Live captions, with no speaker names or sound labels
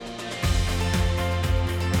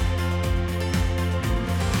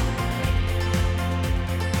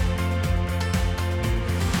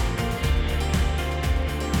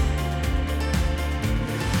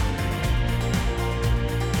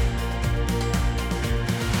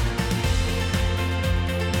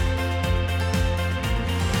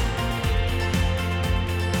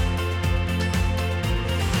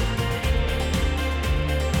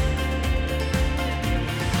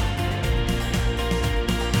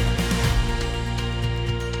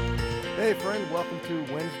Hey friend, welcome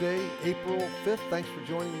to Wednesday, April 5th. Thanks for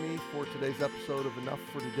joining me for today's episode of Enough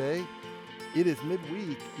for Today. It is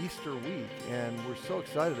midweek, Easter week, and we're so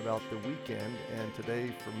excited about the weekend. And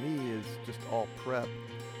today for me is just all prep.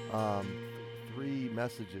 Three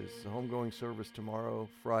messages: the homegoing service tomorrow,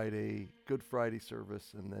 Friday, Good Friday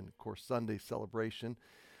service, and then of course Sunday celebration.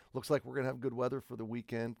 Looks like we're going to have good weather for the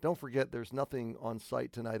weekend. Don't forget, there's nothing on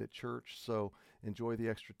site tonight at church, so enjoy the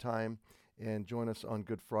extra time and join us on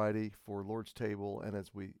Good Friday for Lord's Table and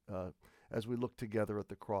as we look together at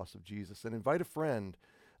the cross of Jesus. And invite a friend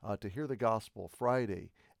to hear the gospel Friday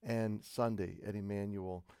and Sunday at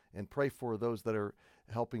Emmanuel, and pray for those that are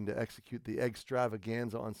helping to execute the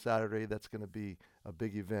extravaganza on Saturday. That's going to be a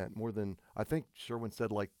big event. More than, I think Sherwin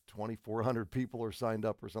said, like 2,400 people are signed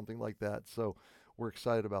up or something like that. So we're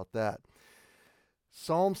excited about that.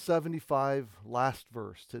 Psalm 75, last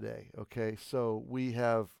verse today. Okay, so we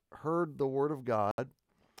have heard the word of God.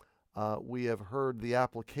 We have heard the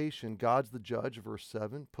application. God's the judge, verse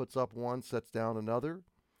 7, puts up one, sets down another.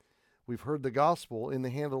 We've heard the gospel. In the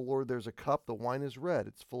hand of the Lord there's a cup, the wine is red,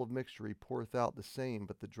 it's full of mixture, he poureth out the same,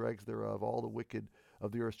 but the dregs thereof, all the wicked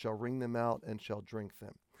of the earth shall wring them out and shall drink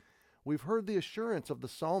them. We've heard the assurance of the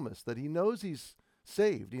psalmist that he knows he's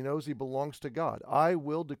saved. He knows he belongs to God. I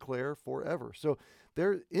will declare forever. So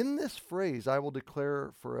there, in this phrase, I will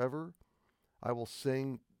declare forever, I will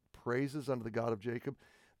sing praises unto the God of Jacob,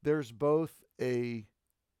 there's both the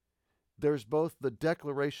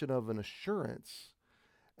declaration of an assurance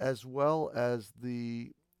as well as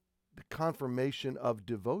the confirmation of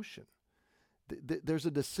devotion. There's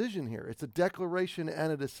a decision here. It's a declaration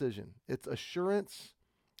and a decision. It's assurance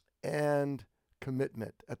and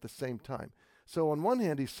commitment at the same time. So on one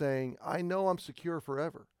hand, he's saying, I know I'm secure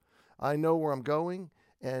forever. I know where I'm going,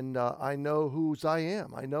 and I know whose I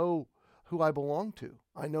am. I know who I belong to.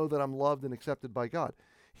 I know that I'm loved and accepted by God.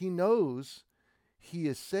 He knows he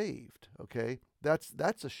is saved, okay? That's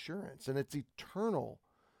assurance, and it's eternal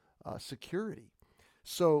security.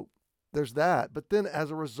 So there's that. But then as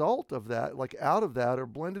a result of that, like out of that, or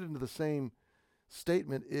blended into the same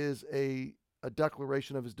statement, is a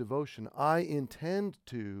declaration of his devotion. I intend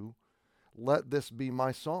to let this be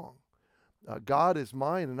my song. God is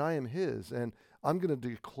mine and I am his, and I'm going to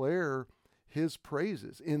declare his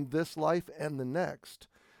praises in this life and the next.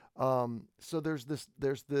 So there's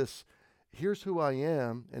this, here's who I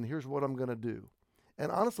am and here's what I'm going to do.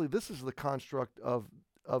 And honestly, this is the construct of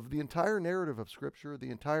the entire narrative of Scripture,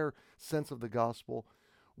 the entire sense of the gospel.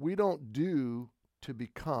 We don't do to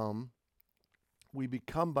become, we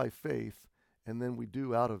become by faith, and then we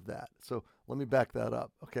do out of that. So let me back that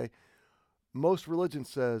up, okay? Most religion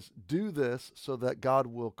says, do this so that God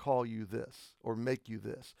will call you this or make you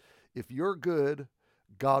this. If you're good,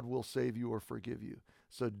 God will save you or forgive you.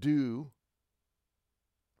 So do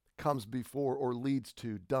comes before or leads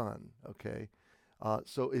to done, okay?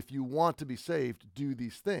 So if you want to be saved, do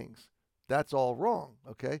these things. That's all wrong,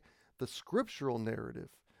 okay? The scriptural narrative,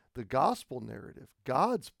 the gospel narrative,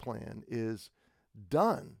 God's plan is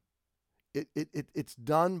done. It's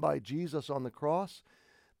done by Jesus on the cross.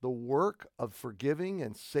 The work of forgiving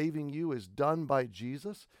and saving you is done by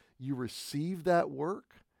Jesus. You receive that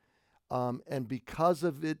work, and because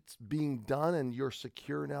of it being done and you're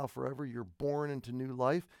secure now forever, you're born into new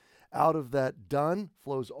life. Out of that done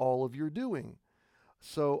flows all of your doing.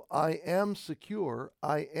 So I am secure,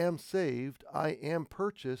 I am saved, I am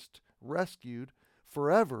purchased, rescued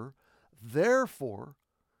forever. Therefore,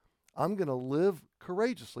 I'm going to live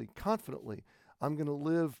courageously, confidently. I'm going to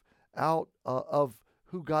live out of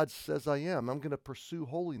who God says I am. I'm going to pursue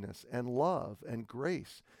holiness and love and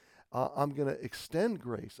grace. I'm going to extend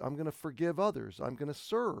grace. I'm going to forgive others. I'm going to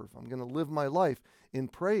serve. I'm going to live my life in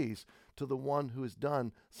praise to the one who has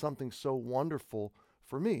done something so wonderful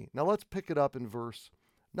for me. Now let's pick it up in verse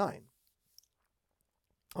 10.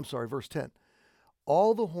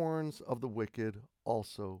 All the horns of the wicked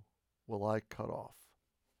also will I cut off,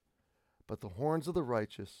 but the horns of the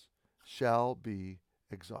righteous shall be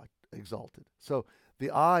exalted. So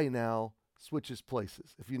the I now switches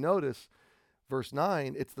places. If you notice, verse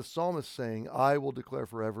 9, it's the psalmist saying, I will declare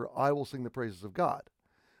forever, I will sing the praises of God.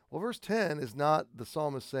 Well, verse 10 is not the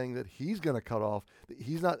psalmist saying that he's going to cut off.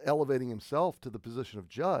 He's not elevating himself to the position of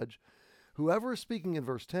judge. Whoever is speaking in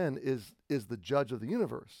verse 10 is the judge of the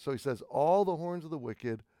universe. So he says, all the horns of the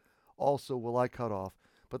wicked also will I cut off,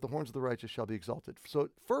 but the horns of the righteous shall be exalted. So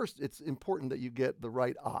first, it's important that you get the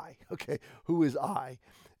right I, okay? Who is I?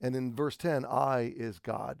 And in verse 10, I is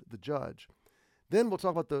God, the judge. Then we'll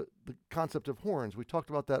talk about the concept of horns. We talked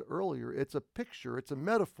about that earlier. It's a picture, it's a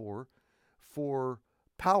metaphor for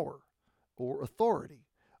power or authority,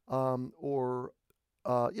 or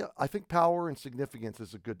Yeah, I think power and significance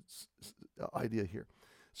is a good idea here.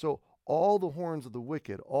 So all the horns of the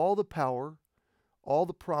wicked, all the power, all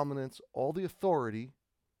the prominence, all the authority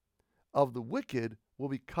of the wicked will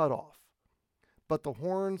be cut off. But the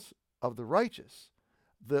horns of the righteous,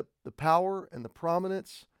 the power and the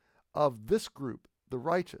prominence of this group, the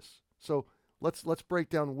righteous. So let's break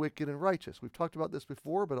down wicked and righteous. We've talked about this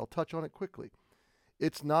before, but I'll touch on it quickly.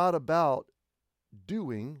 It's not about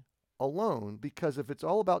doing alone, because if it's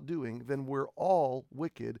all about doing, then we're all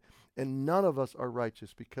wicked and none of us are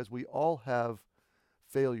righteous, because we all have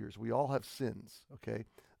failures. We all have sins, okay?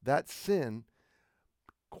 That sin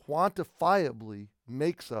quantifiably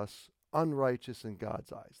makes us unrighteous in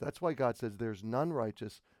God's eyes. That's why God says there's none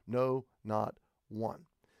righteous, no, not one.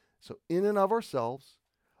 So in and of ourselves,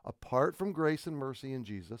 apart from grace and mercy in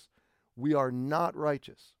Jesus, we are not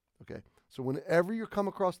righteous, okay? So whenever you come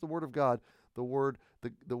across the word of God, the word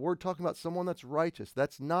talking about someone that's righteous,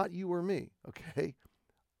 that's not you or me, okay?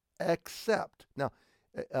 Except, now,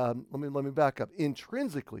 let me back up.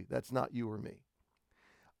 Intrinsically, that's not you or me.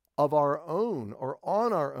 Of our own or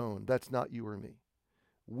on our own, that's not you or me.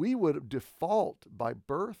 We would default by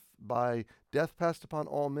birth, by death passed upon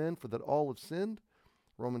all men, for that all have sinned,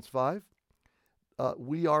 Romans 5.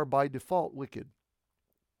 We are by default wicked,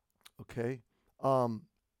 okay? But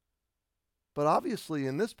obviously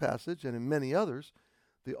in this passage and in many others,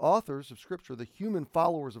 the authors of Scripture, the human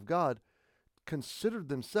followers of God, considered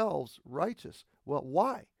themselves righteous. Well,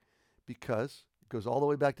 why? Because it goes all the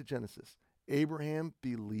way back to Genesis. Abraham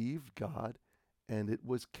believed God, and it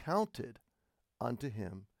was counted unto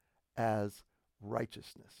him as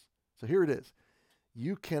righteousness. So here it is.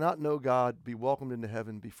 You cannot know God, be welcomed into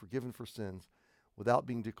heaven, be forgiven for sins, without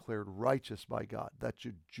being declared righteous by God. That's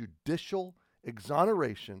your judicial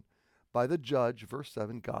exoneration by the judge, verse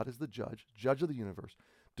 7, God is the judge of the universe,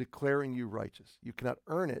 declaring you righteous. You cannot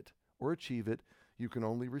earn it or achieve it. You can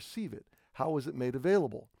only receive it. How is it made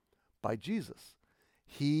available? By Jesus.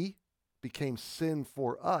 He became sin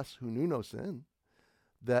for us who knew no sin,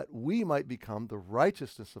 that we might become the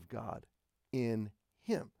righteousness of God in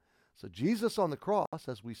him. So Jesus on the cross,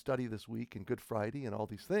 as we study this week in Good Friday and all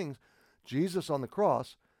these things, Jesus on the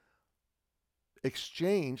cross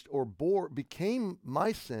exchanged or became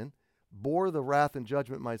my sin, bore the wrath and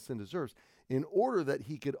judgment my sin deserves, in order that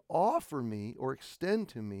he could offer me or extend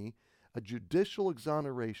to me a judicial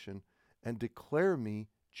exoneration and declare me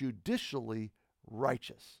judicially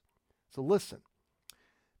righteous. So listen,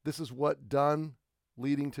 this is what done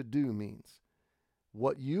leading to do means.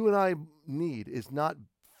 What you and I need is not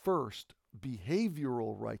first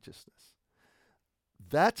behavioral righteousness.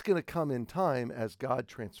 That's going to come in time as God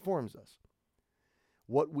transforms us.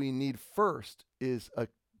 What we need first is a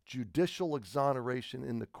judicial exoneration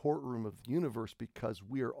in the courtroom of the universe, because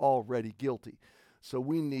we are already guilty. So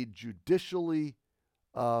we need judicially,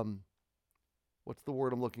 what's the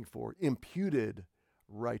word I'm looking for? Imputed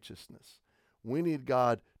righteousness. We need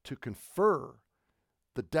God to confer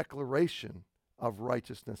the declaration of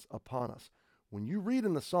righteousness upon us. When you read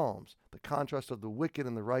in the Psalms the contrast of the wicked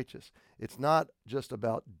and the righteous, it's not just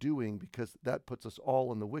about doing, because that puts us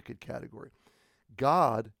all in the wicked category.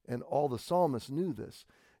 God, and all the psalmists knew this,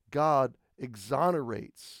 God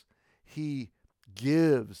exonerates, he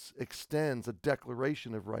gives, extends a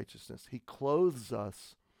declaration of righteousness. He clothes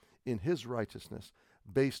us in his righteousness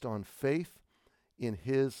based on faith in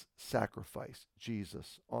his sacrifice,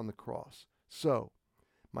 Jesus on the cross. So,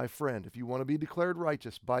 my friend, if you want to be declared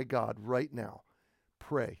righteous by God right now,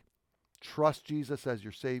 pray. Trust Jesus as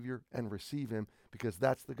your Savior and receive him, because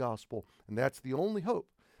that's the gospel, and that's the only hope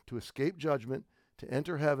to escape judgment, to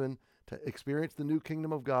enter heaven, to experience the new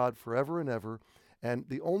kingdom of God forever and ever, and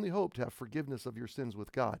the only hope to have forgiveness of your sins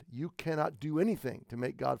with God. You cannot do anything to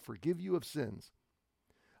make God forgive you of sins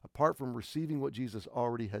apart from receiving what Jesus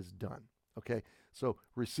already has done. Okay? So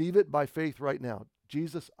receive it by faith right now.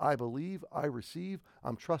 Jesus, I believe, I receive,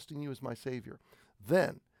 I'm trusting you as my Savior.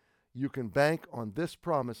 Then you can bank on this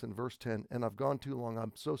promise in verse 10, and I've gone too long,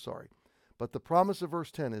 I'm so sorry. But the promise of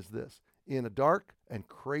verse 10 is this: in a dark and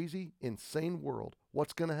crazy, insane world,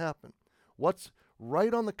 what's going to happen? What's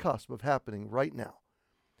right on the cusp of happening right now?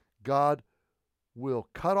 God will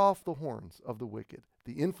cut off the horns of the wicked,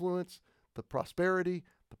 the influence, the prosperity,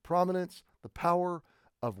 the prominence, the power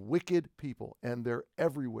of wicked people, and they're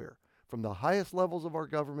everywhere, from the highest levels of our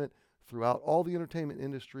government throughout all the entertainment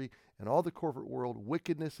industry and all the corporate world.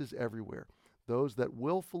 Wickedness is everywhere. Those that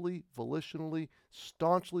willfully, volitionally,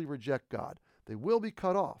 staunchly reject God, they will be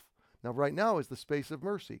cut off. Now, right now is the space of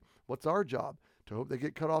mercy. What's our job? To hope they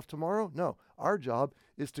get cut off tomorrow? No. Our job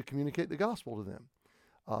is to communicate the gospel to them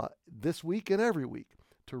this week and every week,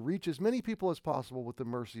 to reach as many people as possible with the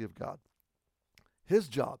mercy of God. His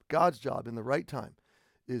job, God's job in the right time,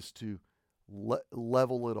 is to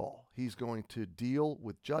level it all. He's going to deal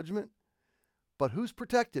with judgment, but who's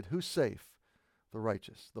protected? Who's safe? The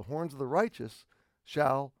righteous. The horns of the righteous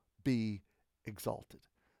shall be exalted.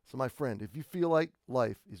 So my friend, if you feel like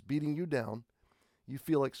life is beating you down, you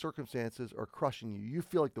feel like circumstances are crushing you, you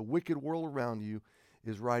feel like the wicked world around you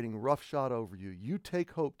is riding roughshod over you, you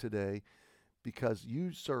take hope today because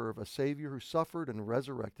you serve a Savior who suffered and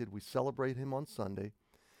resurrected. We celebrate him on Sunday,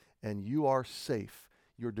 and you are safe.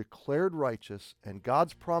 You're declared righteous, and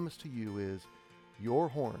God's promise to you is your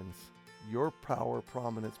horns, your power,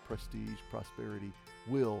 prominence, prestige, prosperity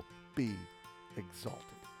will be exalted.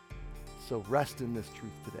 So rest in this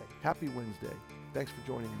truth today. Happy Wednesday. Thanks for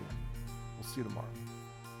joining me. We'll see you tomorrow.